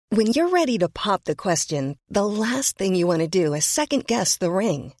When you're ready to pop the question, the last thing you want to do is second-guess the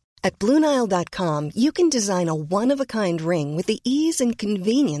ring. At BlueNile.com, you can design a one-of-a-kind ring with the ease and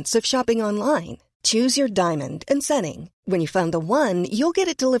convenience of shopping online. Choose your diamond and setting. When you find the one, you'll get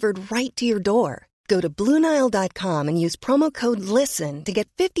it delivered right to your door. Go to BlueNile.com and use promo code LISTEN to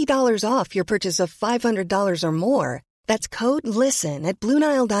get $50 off your purchase of $500 or more. That's code LISTEN at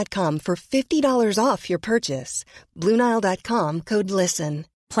BlueNile.com for $50 off your purchase. BlueNile.com, code LISTEN.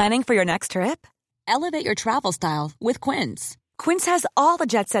 Planning for your next trip? Elevate your travel style with Quince. Quince has all the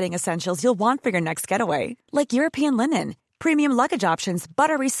jet-setting essentials you'll want for your next getaway, like European linen, premium luggage options,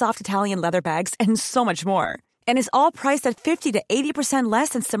 buttery soft Italian leather bags, and so much more. And is all priced at 50 to 80% less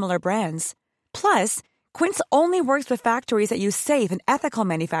than similar brands. Plus, Quince only works with factories that use safe and ethical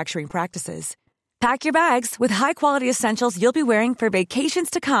manufacturing practices. Pack your bags with high-quality essentials you'll be wearing for vacations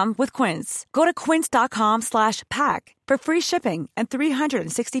to come with Quince. Go to quince.com/pack for free shipping and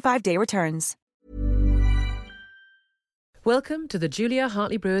 365-day returns. Welcome to the Julia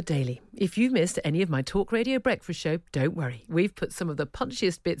Hartley-Brewer Daily. If you missed any of my Talk Radio breakfast show, don't worry. We've put some of the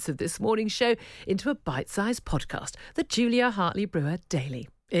punchiest bits of this morning's show into a bite-sized podcast, the Julia Hartley-Brewer Daily.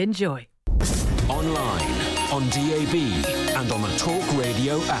 Enjoy. Online, on DAB, and on the Talk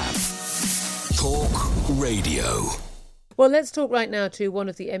Radio app. Talk Radio. Well, let's talk right now to one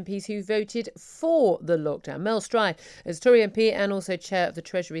of the MPs who voted for the lockdown. Mel Stride is Tory MP and also chair of the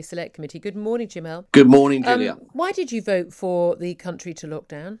Treasury Select Committee. Good morning to you, Mel. Good morning, Julia. Why did you vote for the country to lock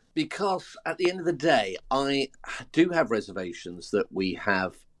down? Because at the end of the day, I do have reservations that we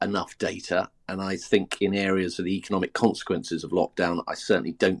have enough data. And I think in areas of the economic consequences of lockdown, I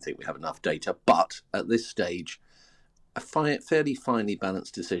certainly don't think we have enough data. But at this stage, a fairly finely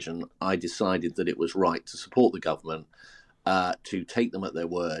balanced decision, I decided that it was right to support the government, to take them at their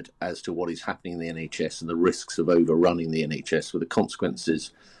word as to what is happening in the NHS and the risks of overrunning the NHS with the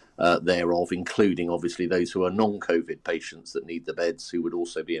consequences thereof, including obviously those who are non-COVID patients that need the beds who would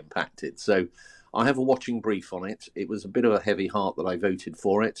also be impacted. So I have a watching brief on it. It was a bit of a heavy heart that I voted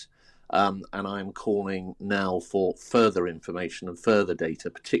for it. And I'm calling now for further information and further data,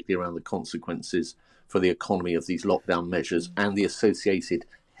 particularly around the consequences for the economy of these lockdown measures and the associated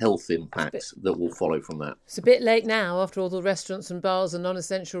health impacts that will follow from that. It's a bit late now after all the restaurants and bars and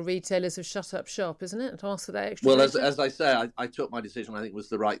non-essential retailers have shut up shop, isn't it? To ask for that extra Well, data? as I say, I took my decision. I think it was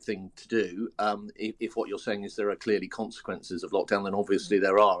the right thing to do. If what you're saying is there are clearly consequences of lockdown, then obviously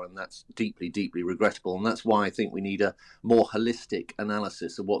there are, and that's deeply, deeply regrettable. And that's why I think we need a more holistic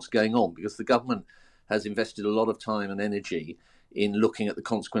analysis of what's going on, because the government has invested a lot of time and energy in looking at the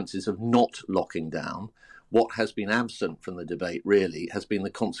consequences of not locking down. What has been absent from the debate, really, has been the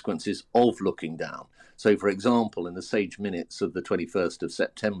consequences of looking down. So, for example, in the Sage Minutes of the 21st of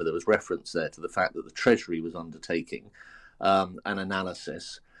September, there was reference there to the fact that the Treasury was undertaking an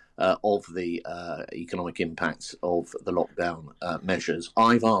analysis of the economic impacts of the lockdown measures.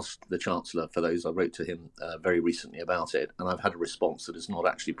 I've asked the Chancellor for those. I wrote to him very recently about it, and I've had a response that has not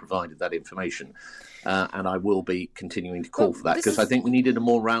actually provided that information. And I will be continuing to call for that, because I think we needed a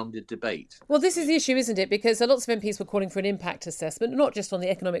more rounded debate. Well, this is the issue, isn't it? Because lots of MPs were calling for an impact assessment, not just on the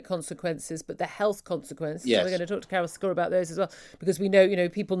economic consequences, but the health consequences. Yes. So we're going to talk to Carol Score about those as well, because we know,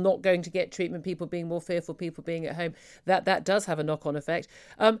 people not going to get treatment, people being more fearful, people being at home, that does have a knock-on effect.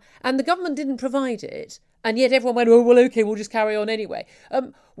 And the government didn't provide it. And yet everyone went, oh, well, OK, we'll just carry on anyway.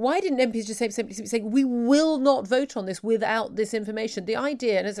 Why didn't MPs just simply say, we will not vote on this without this information? The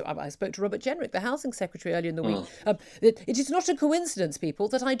idea, and as I spoke to Robert Jenrick, the Housing Secretary, earlier in the week, that it is not a coincidence, people,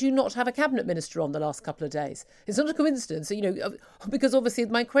 that I do not have a cabinet minister on the last couple of days. It's not a coincidence, because obviously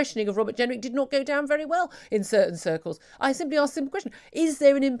my questioning of Robert Jenrick did not go down very well in certain circles. I simply asked a simple question. Is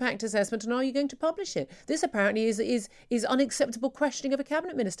there an impact assessment and are you going to publish it? This apparently is unacceptable questioning of a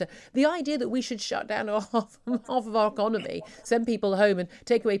cabinet minister. The idea that we should shut down half of our economy, send people home and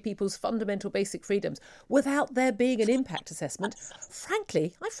take away people's fundamental basic freedoms without there being an impact assessment,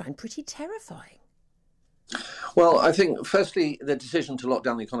 frankly, I find pretty terrifying. Well, I think, firstly, the decision to lock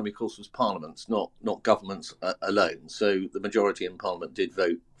down the economy, of course, was Parliament's, not government's alone. So the majority in Parliament did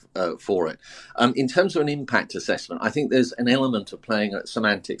vote for it. In terms of an impact assessment, I think there's an element of playing at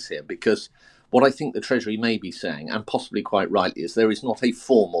semantics here, because what I think the Treasury may be saying, and possibly quite rightly, is there is not a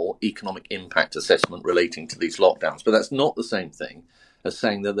formal economic impact assessment relating to these lockdowns. But that's not the same thing as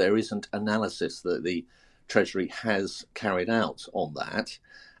saying that there isn't analysis that the Treasury has carried out on that,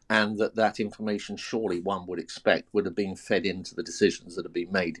 and that information, surely one would expect, would have been fed into the decisions that have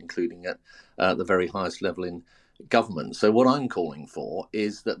been made, including at the very highest level in government. So what I'm calling for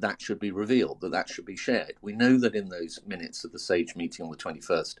is that should be revealed, that should be shared. We know that in those minutes of the Sage meeting on the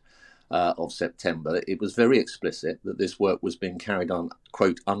 21st of September, it was very explicit that this work was being carried on,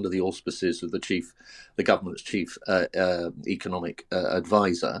 quote, under the auspices of the government's chief economic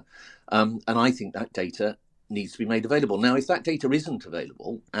advisor. And I think that data needs to be made available. Now, if that data isn't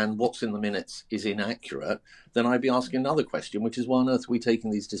available and what's in the minutes is inaccurate, then I'd be asking another question, which is why on earth are we taking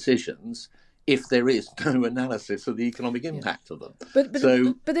these decisions if there is no analysis of the economic impact of them? But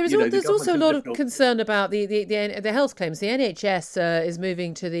there's also a lot of concern about the health claims. The NHS is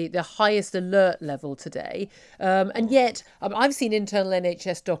moving to the highest alert level today, and yet I've seen internal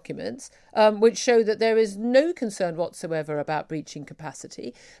NHS documents which show that there is no concern whatsoever about breaching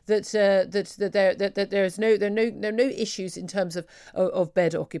capacity. There are no issues in terms of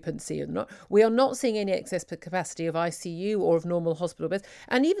bed occupancy. We are not seeing any excess capacity of ICU or of normal hospital beds.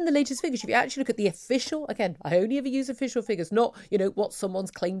 And even the latest figures, if you actually look at the official, again, I only ever use official figures, not what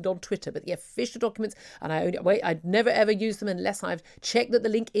someone's claimed on Twitter, but the official documents. And I'd never ever use them unless I've checked that the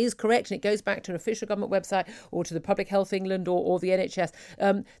link is correct and it goes back to an official government website or to the Public Health England or the NHS.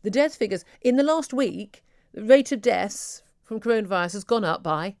 The death figures in the last week, the rate of deaths from coronavirus has gone up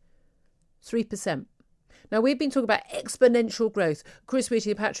by 3%. Now, we've been talking about exponential growth. Chris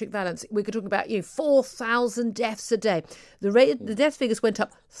Whitty and Patrick Vallance, we could talk about 4,000 deaths a day. The death figures went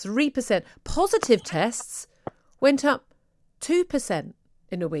up 3%. Positive tests went up 2%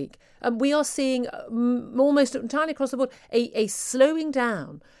 in a week. And we are seeing almost entirely across the board a slowing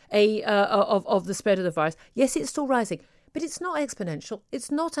down of the spread of the virus. Yes, it's still rising, but it's not exponential. It's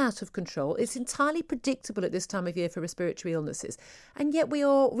not out of control. It's entirely predictable at this time of year for respiratory illnesses. And yet we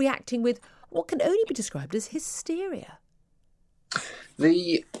are reacting with what can only be described as hysteria.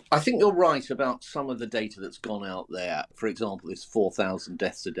 I think you're right about some of the data that's gone out there. For example, this 4,000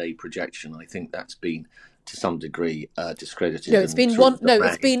 deaths a day projection. I think that's been to some degree discredited. No, it's been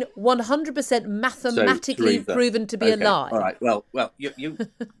it's been 100% mathematically proven to be a lie. All right. Well, you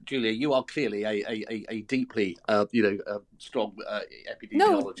Julia, you are clearly a deeply strong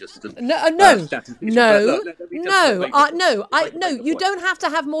epidemiologist. You don't have to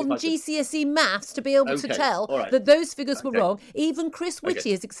have more than GCSE maths to be able to tell that those figures were wrong. Even Chris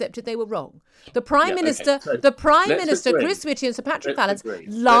Whitty has accepted they were wrong. The Prime Minister, Chris Whitty and Sir Patrick Vallance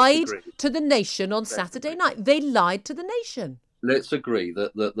lied to the nation on Saturday night. They lied to the nation. Let's agree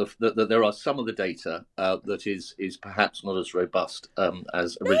that there are some of the data that is perhaps not as robust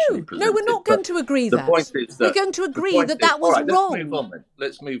as originally presented. No, we're not going to agree that. The point is that we're going to agree that was wrong.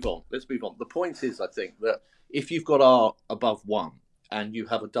 Let's move on. The point is, I think, that if you've got R above 1 and you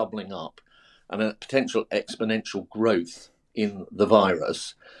have a doubling up and a potential exponential growth in the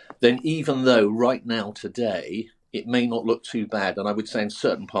virus, then even though right now today it may not look too bad, and I would say in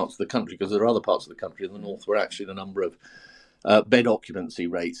certain parts of the country, because there are other parts of the country in the north where actually the number of bed occupancy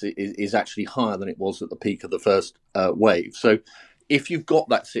rates is actually higher than it was at the peak of the first wave. So if you've got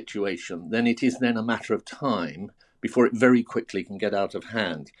that situation, then it is then a matter of time before it very quickly can get out of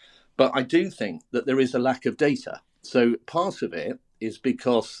hand. But I do think that there is a lack of data. So part of it is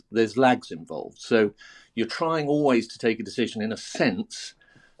because there's lags involved. So you're trying always to take a decision in a sense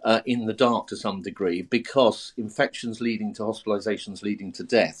in the dark to some degree, because infections leading to hospitalizations leading to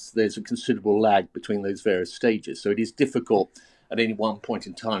deaths, there's a considerable lag between those various stages. So it is difficult at any one point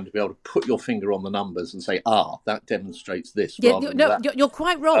in time to be able to put your finger on the numbers and say, that demonstrates this. You're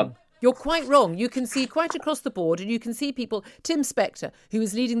quite wrong. You're quite wrong. You can see quite across the board, and you can see people. Tim Spector, who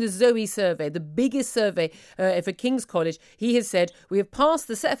is leading the Zoe survey, the biggest survey for King's College, he has said, we have passed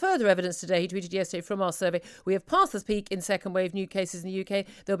the further evidence today, he tweeted yesterday from our survey, we have passed the peak in second wave new cases in the UK.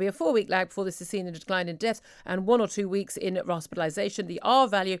 There'll be a 4-week lag before this is seen in a decline in deaths and 1 or 2 weeks in hospitalisation. The R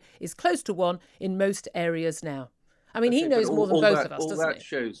value is close to 1 in most areas now. I mean, he knows more than both of us, doesn't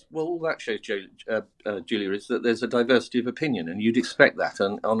he? All that shows, Julia, is that there's a diversity of opinion, and you'd expect that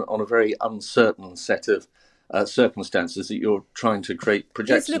on a very uncertain set of circumstances that you're trying to create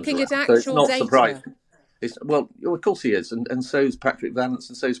projections. He's looking at actual data. So it's not surprising. Of course he is, and so is Patrick Vallance,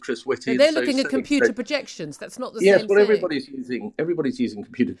 and so is Chris Whitty. They're looking at computer projections. That's not the same thing. Yes, everybody's using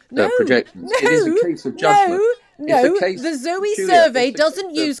computer projections. It is a case of judgment. The Zoe survey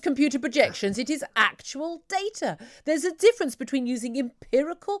doesn't use computer projections. It is actual data. There's a difference between using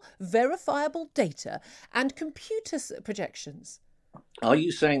empirical, verifiable data and computer projections. Are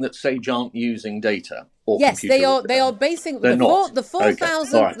you saying that SAGE aren't using data? Yes, they are. They are basing the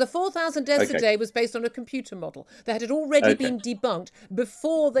 4,000. The 4,000 deaths a day was based on a computer model that had already been debunked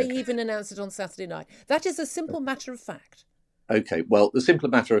before they even announced it on Saturday night. That is a simple matter of fact. Okay, well, the simple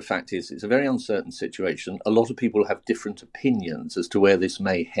matter of fact is it's a very uncertain situation. A lot of people have different opinions as to where this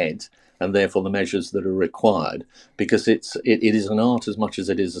may head, and therefore the measures that are required, because it is an art as much as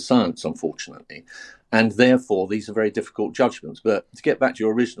it is a science, unfortunately. And therefore, these are very difficult judgments. But to get back to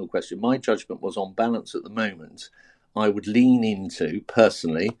your original question, my judgment was on balance at the moment. I would lean into,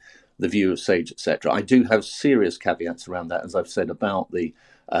 personally, the view of SAGE, etc. I do have serious caveats around that, as I've said, about the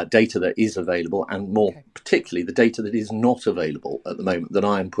data that is available, and more particularly the data that is not available at the moment that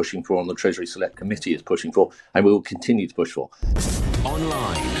I am pushing for, and the Treasury Select Committee is pushing for, and we will continue to push for.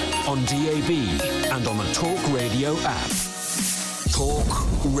 Online, on DAB, and on the Talk Radio app. Talk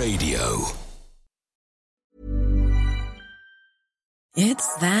Radio.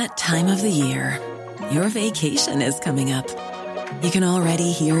 It's that time of the year. Your vacation is coming up. You can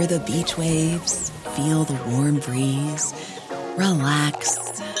already hear the beach waves, feel the warm breeze, relax,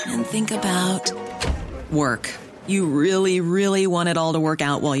 and think about work. You really, really want it all to work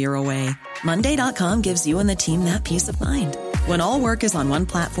out while you're away. Monday.com gives you and the team that peace of mind. When all work is on one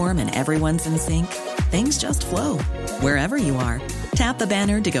platform and everyone's in sync, things just flow. Wherever you are, tap the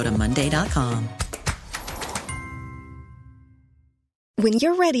banner to go to Monday.com. When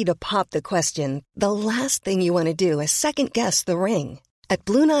you're ready to pop the question, the last thing you want to do is second-guess the ring. At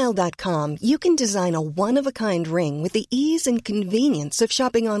BlueNile.com, you can design a one-of-a-kind ring with the ease and convenience of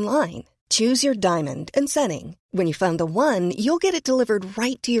shopping online. Choose your diamond and setting. When you find the one, you'll get it delivered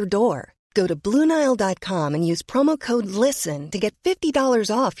right to your door. Go to BlueNile.com and use promo code LISTEN to get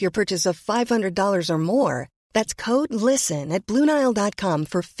 $50 off your purchase of $500 or more. That's code LISTEN at BlueNile.com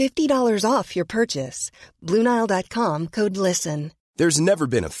for $50 off your purchase. BlueNile.com, code LISTEN. There's never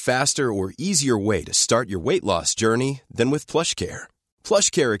been a faster or easier way to start your weight loss journey than with PlushCare.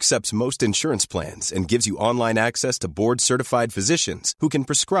 PlushCare accepts most insurance plans and gives you online access to board-certified physicians who can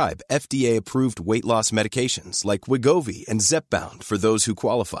prescribe FDA-approved weight loss medications like Wegovy and Zepbound for those who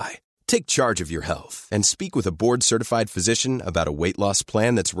qualify. Take charge of your health and speak with a board-certified physician about a weight loss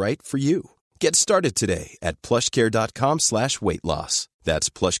plan that's right for you. Get started today at plushcare.com/weight loss. That's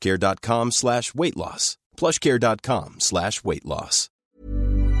plushcare.com/weight loss. plushcare.com/weight loss.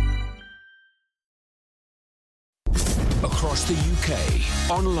 Across the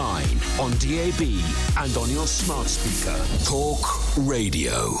UK, online, on DAB, and on your smart speaker. Talk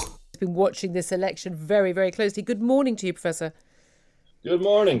Radio. Been watching this election very, very closely. Good morning to you, Professor. Good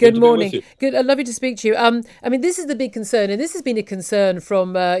morning. Good morning. Good. I'd love you to speak to you. I mean, this is the big concern, and this has been a concern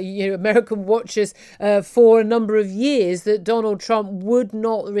from American watchers for a number of years, that Donald Trump would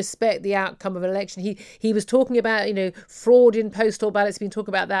not respect the outcome of an election. He was talking about fraud in postal ballots. He's been talking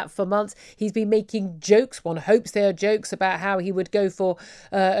about that for months. He's been making jokes. One hopes they are jokes about how he would go for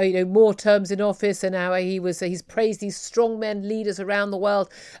more terms in office, and how he's praised these strongmen leaders around the world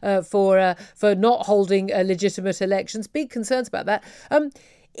for not holding legitimate elections. Big concerns about that.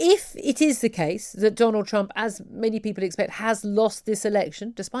 If it is the case that Donald Trump, as many people expect, has lost this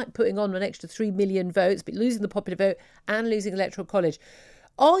election, despite putting on an extra 3 million votes, but losing the popular vote and losing Electoral College,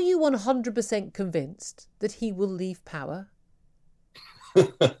 are you 100% convinced that he will leave power?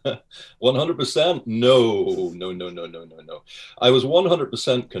 100%? No. I was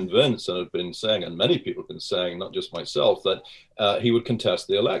 100% convinced, and I've been saying, and many people have been saying, not just myself, that he would contest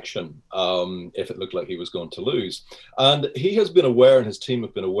the election if it looked like he was going to lose. And he has been aware, and his team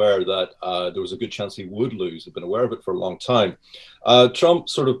have been aware, that there was a good chance he would lose. They've been aware of it for a long time. Trump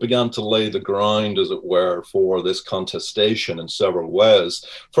sort of began to lay the ground, as it were, for this contestation in several ways.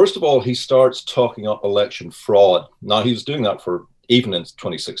 First of all, he starts talking up election fraud. Now, he was doing that for even in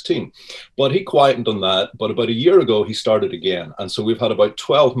 2016. But he quietened on that. But about a year ago, he started again. And so we've had about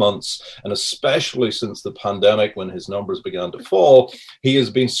 12 months, and especially since the pandemic, when his numbers began to fall, he has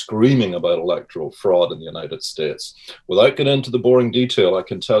been screaming about electoral fraud in the United States. Without getting into the boring detail, I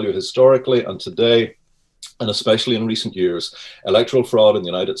can tell you historically and today, and especially in recent years, electoral fraud in the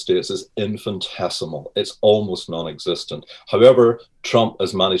United States is infinitesimal. It's almost non-existent. However, Trump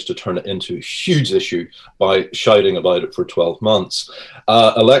has managed to turn it into a huge issue by shouting about it for 12 months.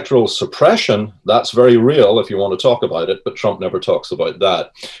 Electoral suppression, that's very real if you want to talk about it, but Trump never talks about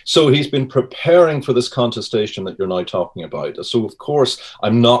that. So he's been preparing for this contestation that you're now talking about. So, of course,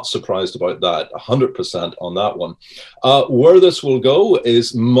 I'm not surprised about that, 100% on that one. Where this will go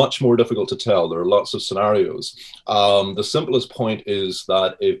is much more difficult to tell. There are lots of scenarios. The simplest point is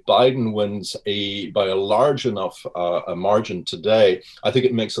that if Biden wins by a large enough a margin today, way, I think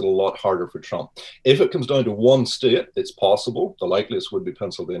it makes it a lot harder for Trump. If it comes down to one state, it's possible, the likeliest would be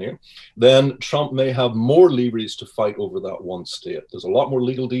Pennsylvania, then Trump may have more leverage to fight over that one state. There's a lot more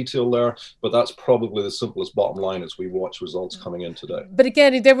legal detail there, but that's probably the simplest bottom line as we watch results coming in today. But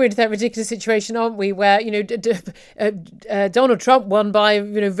again, then we're in that ridiculous situation, aren't we, where Donald Trump won by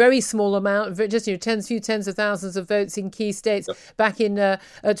very small amount, just few tens of thousands of votes in key states back in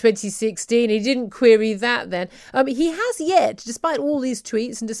 2016. He didn't query that then. He has yet, despite all these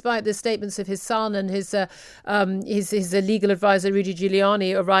tweets and despite the statements of his son and his legal advisor Rudy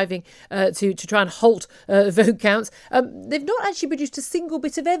Giuliani arriving to try and halt vote counts, they've not actually produced a single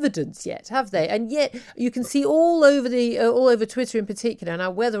bit of evidence yet, have they? And yet you can see all over Twitter in particular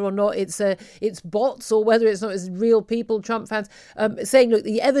now, whether or not it's bots or whether it's not as real people, Trump fans, saying, look,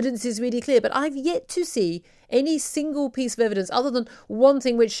 the evidence is really clear. But I've yet to see any single piece of evidence other than one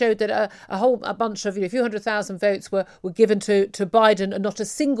thing which showed that a bunch of a few 100,000 votes were given to Biden, and not a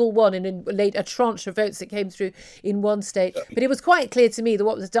single one in a tranche of votes that came through in one state. But it was quite clear to me that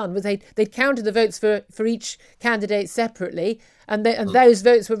what was done was they'd counted the votes for each candidate separately, and those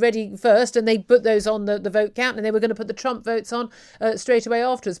votes were ready first, and they put those on the vote count, and they were going to put the Trump votes on straight away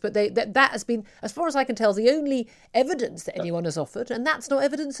afterwards. But that has been, as far as I can tell, the only evidence that anyone has offered, and that's not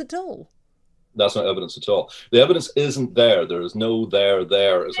evidence at all. That's not evidence at all. The evidence isn't there. There is no there,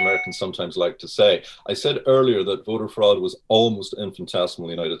 as Americans sometimes like to say. I said earlier that voter fraud was almost infinitesimal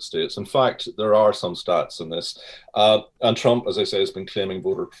in the United States. In fact, there are some stats in this. And Trump, as I say, has been claiming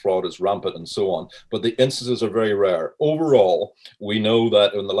voter fraud is rampant and so on. But the instances are very rare. Overall, we know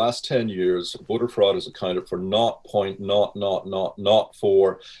that in the last 10 years, voter fraud has accounted for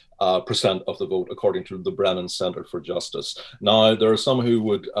 0.00004% of the vote, according to the Brennan Center for Justice. Now, there are some who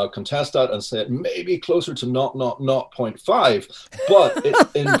would contest that and say it may be closer to 0.5, but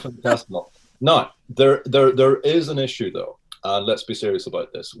it's infinitesimal. Now, there is an issue, though, and let's be serious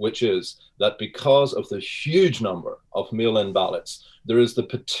about this, which is that because of the huge number of mail-in ballots, there is the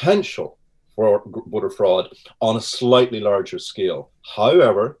potential for voter fraud on a slightly larger scale.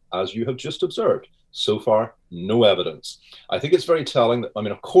 However, as you have just observed, so far, no evidence. I think it's very telling that,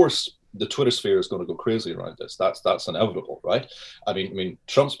 of course, the Twitter sphere is going to go crazy around this. That's inevitable, right? I mean,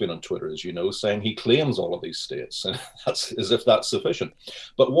 Trump's been on Twitter, as you know, saying he claims all of these states, and that's as if that's sufficient.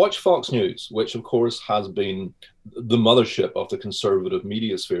 But watch Fox News, which, of course, has been the mothership of the conservative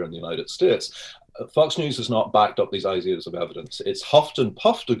media sphere in the United States. Fox News has not backed up these ideas of evidence. It's huffed and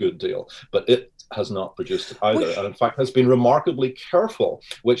puffed a good deal, but it has not produced it either, and in fact has been remarkably careful,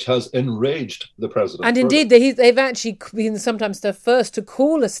 which has enraged the president. And indeed, they've actually been sometimes the first to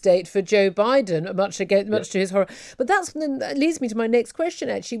call a state for Joe Biden, much to his horror. But that leads me to my next question,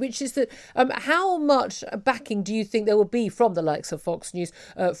 actually, which is that how much backing do you think there will be from the likes of Fox News,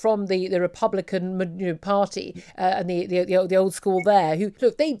 from the Republican Party and the old school there, who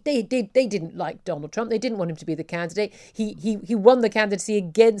look they didn't like Donald Trump, they didn't want him to be the candidate. He won the candidacy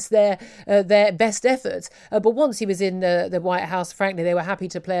against their best efforts, but once he was in the White House, frankly, they were happy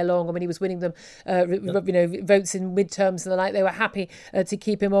to play along, and when he was winning them votes in midterms and the like, they were happy to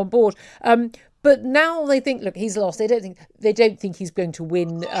keep him on board. But now they think, look, he's lost. They don't think he's going to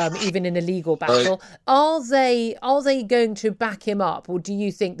win, even in a legal battle. Are they going to back him up, or do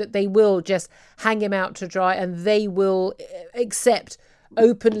you think that they will just hang him out to dry and they will accept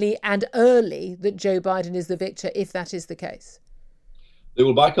openly and early that Joe Biden is the victor, if that is the case? They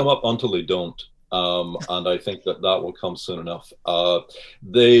will back him up until they don't. And I think that will come soon enough.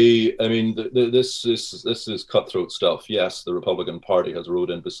 This is cutthroat stuff. Yes, the Republican Party has rode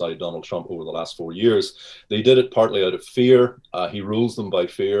in beside Donald Trump over the last 4 years. They did it partly out of fear. He rules them by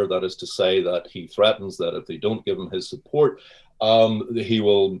fear. That is to say that he threatens that if they don't give him his support, he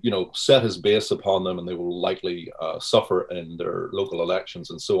will, set his base upon them, and they will likely suffer in their local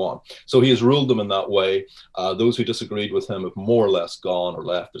elections and so on. So he has ruled them in that way. Those who disagreed with him have more or less gone or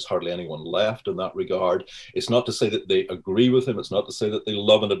left. There's hardly anyone left in that regard. It's not to say that they agree with him. It's not to say that they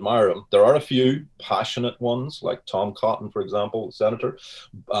love and admire him. There are a few passionate ones, like Tom Cotton, for example, the senator.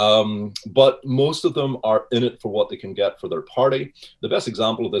 But most of them are in it for what they can get for their party. The best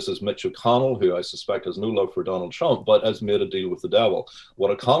example of this is Mitch McConnell, who I suspect has no love for Donald Trump, but has made a deal with the devil. What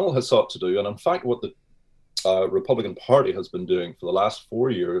O'Connell has sought to do, and in fact what the Republican Party has been doing for the last 4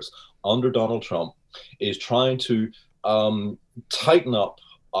 years under Donald Trump, is trying to tighten up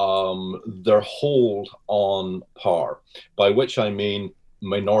their hold on power, by which I mean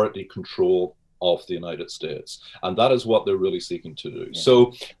minority control of the United States. And that is what they're really seeking to do. Yeah.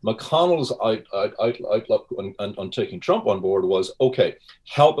 So McConnell's outlook on taking Trump on board was, okay,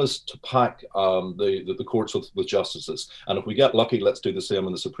 help us to pack the courts with justices. And if we get lucky, let's do the same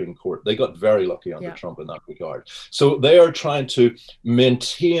in the Supreme Court. They got very lucky under Trump in that regard. So they are trying to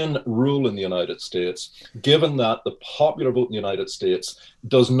maintain rule in the United States, given that the popular vote in the United States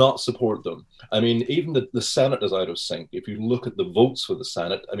does not support them. I mean, even the Senate is out of sync. If you look at the votes for the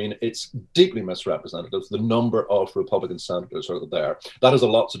Senate, I mean, it's deeply misrepresentative. The number of Republican senators are there. That has a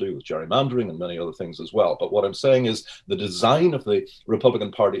lot to do with gerrymandering and many other things as well. But what I'm saying is the design of the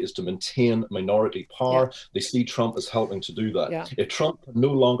Republican Party is to maintain minority power. Yeah. They see Trump as helping to do that. Yeah. If Trump can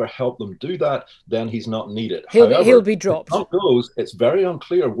no longer help them do that, then he's not needed. However, he'll be dropped. If Trump goes, it's very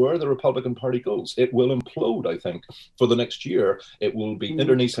unclear where the Republican Party goes. It will implode, I think, for the next year. It will be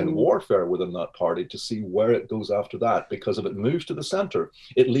internecine warfare within that party to see where it goes after that, because if it moves to the center,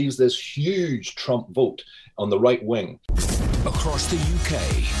 it leaves this huge Trump vote on the right wing. Across the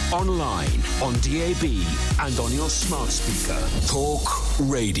UK, online, on DAB, and on your smart speaker. Talk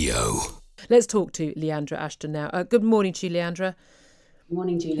Radio. Let's talk to Leandra Ashton now. Good morning to you, Leandra. Good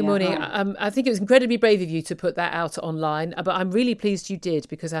morning, Julia. Good morning. I think it was incredibly brave of you to put that out online, but I'm really pleased you did,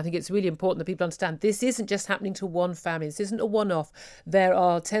 because I think it's really important that people understand this isn't just happening to one family. This isn't a one-off. There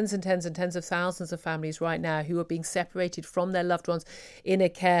are tens and tens and tens of thousands of families right now who are being separated from their loved ones in a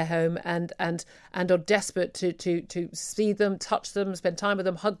care home and are desperate to see them, touch them, spend time with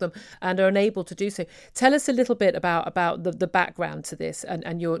them, hug them, and are unable to do so. Tell us a little bit about the background to this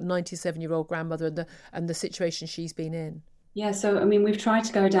and your 97-year-old grandmother and the situation she's been in. Yeah, so, I mean, we've tried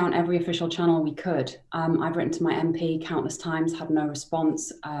to go down every official channel we could. I've written to my MP countless times, had no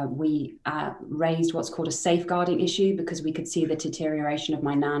response. We raised what's called a safeguarding issue because we could see the deterioration of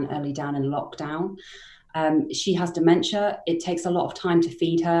my nan early down in lockdown. She has dementia. It takes a lot of time to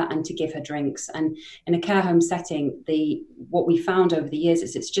feed her and to give her drinks. And in a care home setting, what we found over the years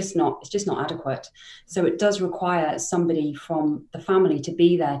is it's just not adequate. So it does require somebody from the family to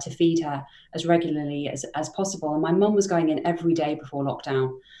be there to feed her as regularly as possible. And my mum was going in every day before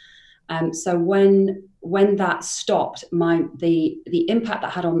lockdown. So when that stopped, the impact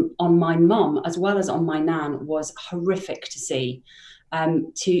that had on my mum as well as on my nan was horrific to see.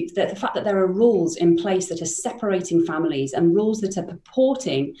 The fact that there are rules in place that are separating families and rules that are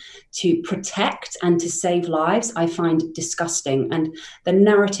purporting to protect and to save lives, I find disgusting. And the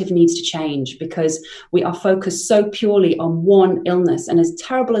narrative needs to change because we are focused so purely on one illness. And as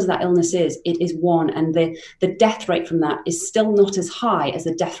terrible as that illness is, it is one. And the death rate from that is still not as high as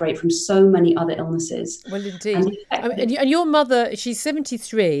the death rate from so many other illnesses. Well, indeed. And your mother, she's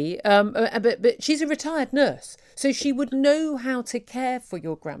 73, but she's a retired nurse. So she would know how to care for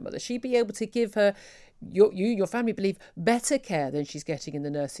your grandmother. She'd be able to give her, your family believe, better care than she's getting in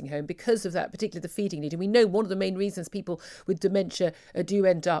the nursing home because of that, particularly the feeding need. And we know one of the main reasons people with dementia do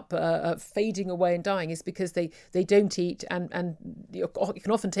end up fading away and dying is because they don't eat, and it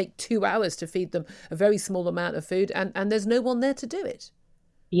can often take 2 hours to feed them a very small amount of food, and there's no one there to do it.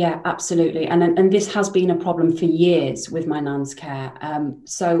 Yeah, absolutely. And this has been a problem for years with my nan's care.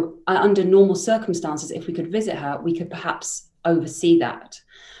 So under normal circumstances, if we could visit her, we could perhaps oversee that.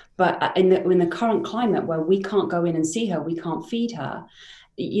 But in the current climate where we can't go in and see her, we can't feed her,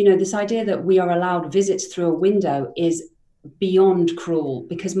 this idea that we are allowed visits through a window is beyond cruel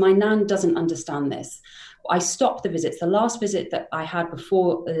because my nan doesn't understand this. I stopped the visits. The last visit that I had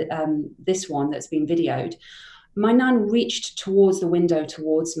before this one that's been videoed, my nan reached towards the window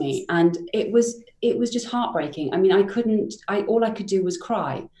towards me, and it was just heartbreaking. I mean, all I could do was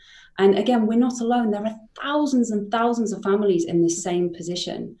cry. And again, we're not alone. There are thousands and thousands of families in this same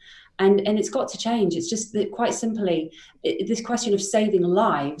position. And it's got to change. It's just that quite simply, this question of saving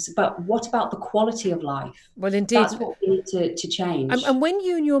lives, but what about the quality of life? Well, indeed. That's what we need to change. And when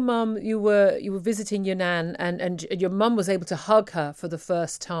you and your mum, you were visiting your nan and your mum was able to hug her for the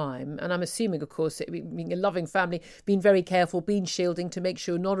first time, and I'm assuming, of course, being a loving family, being very careful, being shielding to make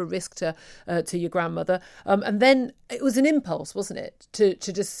sure not a risk to your grandmother. And then it was an impulse, wasn't it, to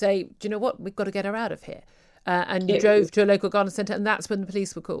just say, do you know what, we've got to get her out of here. And you drove to a local garden centre, and that's when the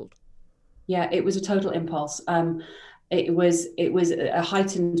police were called. Yeah, it was a total impulse. It was a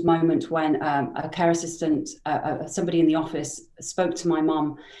heightened moment when a care assistant, somebody in the office, spoke to my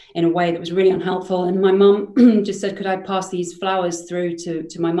mum in a way that was really unhelpful. And my mum just said, could I pass these flowers through to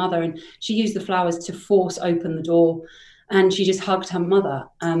my mother? And she used the flowers to force open the door, and she just hugged her mother.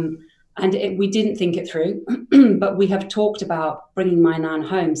 We didn't think it through, but we have talked about bringing my nan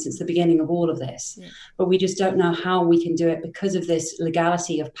home since the beginning of all of this. Yeah. But we just don't know how we can do it because of this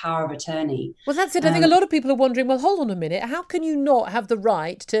legality of power of attorney. Well, that's it. I think a lot of people are wondering, well, hold on a minute. How can you not have the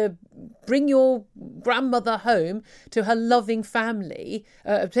right to bring your grandmother home to her loving family,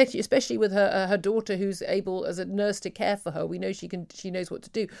 especially with her daughter who's able as a nurse to care for her. We know she knows what to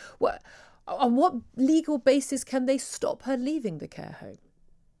do. On what legal basis can they stop her leaving the care home?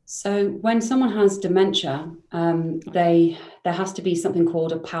 So when someone has dementia, there has to be something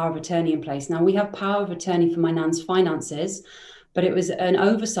called a power of attorney in place. Now, we have power of attorney for my nan's finances, but it was an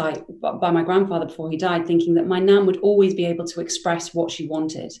oversight by my grandfather before he died, thinking that my nan would always be able to express what she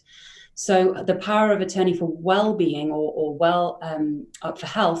wanted. So the power of attorney for well-being or for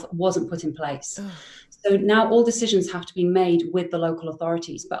health wasn't put in place. So now all decisions have to be made with the local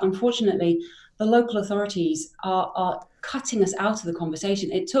authorities. But unfortunately, the local authorities are cutting us out of the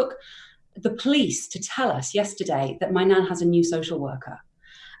conversation. It took the police to tell us yesterday that my nan has a new social worker.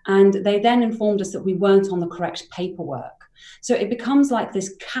 And they then informed us that we weren't on the correct paperwork. So it becomes like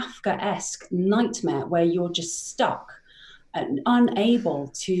this Kafka-esque nightmare where you're just stuck and unable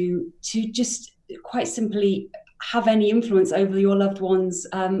to just quite simply have any influence over your loved one's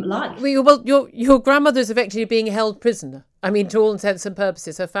life. Well, your grandmother's effectively being held prisoner. I mean, to all intents and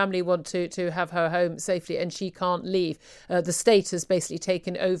purposes, her family want to have her home safely and she can't leave. The state has basically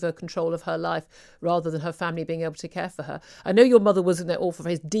taken over control of her life rather than her family being able to care for her. I know your mother was in that awful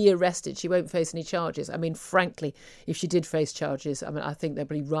phase, de-arrested. She won't face any charges. I mean, frankly, if she did face charges, I think there'd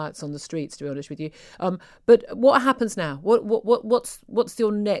be riots on the streets, to be honest with you. But what happens now? What's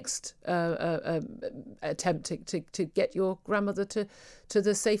your next attempt to get your grandmother to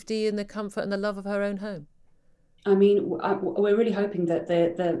the safety and the comfort and the love of her own home? I mean, we're really hoping that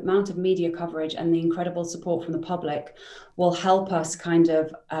the amount of media coverage and the incredible support from the public will help us kind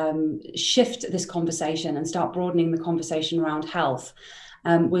of shift this conversation and start broadening the conversation around health.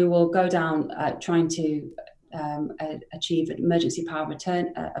 We will go down trying to achieve emergency power of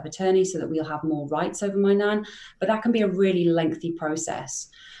attorney so that we'll have more rights over my nan, but that can be a really lengthy process.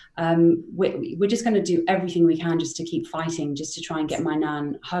 We're just going to do everything we can just to keep fighting, just to try and get my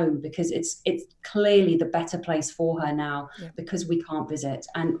nan home, because it's clearly the better place for her now, because we can't visit,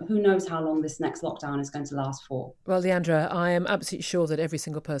 and who knows how long this next lockdown is going to last for. Well, Leandra, I am absolutely sure that every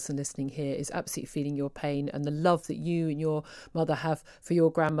single person listening here is absolutely feeling your pain and the love that you and your mother have for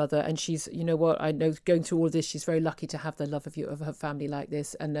your grandmother. And she's, you know what, I know going through all of this, she's very lucky to have the love of her family like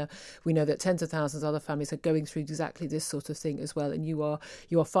this. And we know that tens of thousands of other families are going through exactly this sort of thing as well. And you are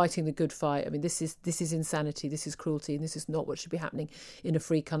fighting the good fight. I mean, this is insanity, this is cruelty, and this is not what should be happening in a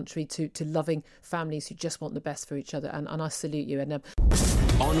free country to loving families who just want the best for each other. And I salute you. And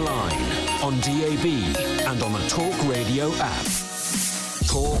online, on DAB, and on the Talk Radio app.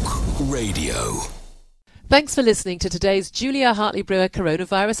 Talk Radio. Thanks for listening to today's Julia Hartley-Brewer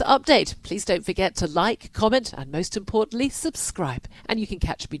Coronavirus Update. Please don't forget to like, comment, and most importantly, subscribe. And you can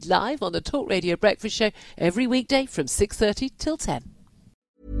catch me live on the Talk Radio Breakfast Show every weekday from 6:30 till 10.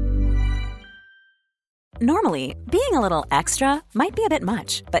 Normally, being a little extra might be a bit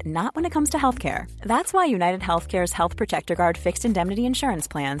much, but not when it comes to healthcare. That's why United Healthcare's Health Protector Guard fixed indemnity insurance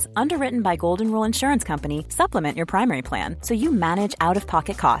plans, underwritten by Golden Rule Insurance Company, supplement your primary plan so you manage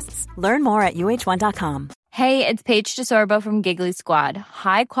out-of-pocket costs. Learn more at UH1.com. Hey, it's Paige DeSorbo from Giggly Squad.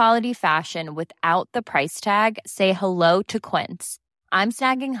 High quality fashion without the price tag. Say hello to Quince. I'm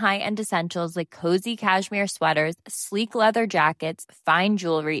snagging high-end essentials like cozy cashmere sweaters, sleek leather jackets, fine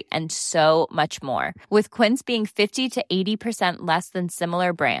jewelry, and so much more. With Quince being 50 to 80% less than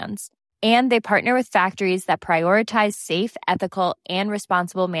similar brands. And they partner with factories that prioritize safe, ethical, and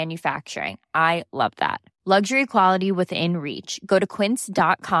responsible manufacturing. I love that. Luxury quality within reach. Go to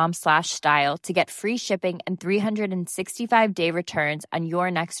quince.com/style to get free shipping and 365-day returns on your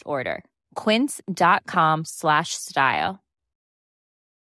next order. Quince.com/style.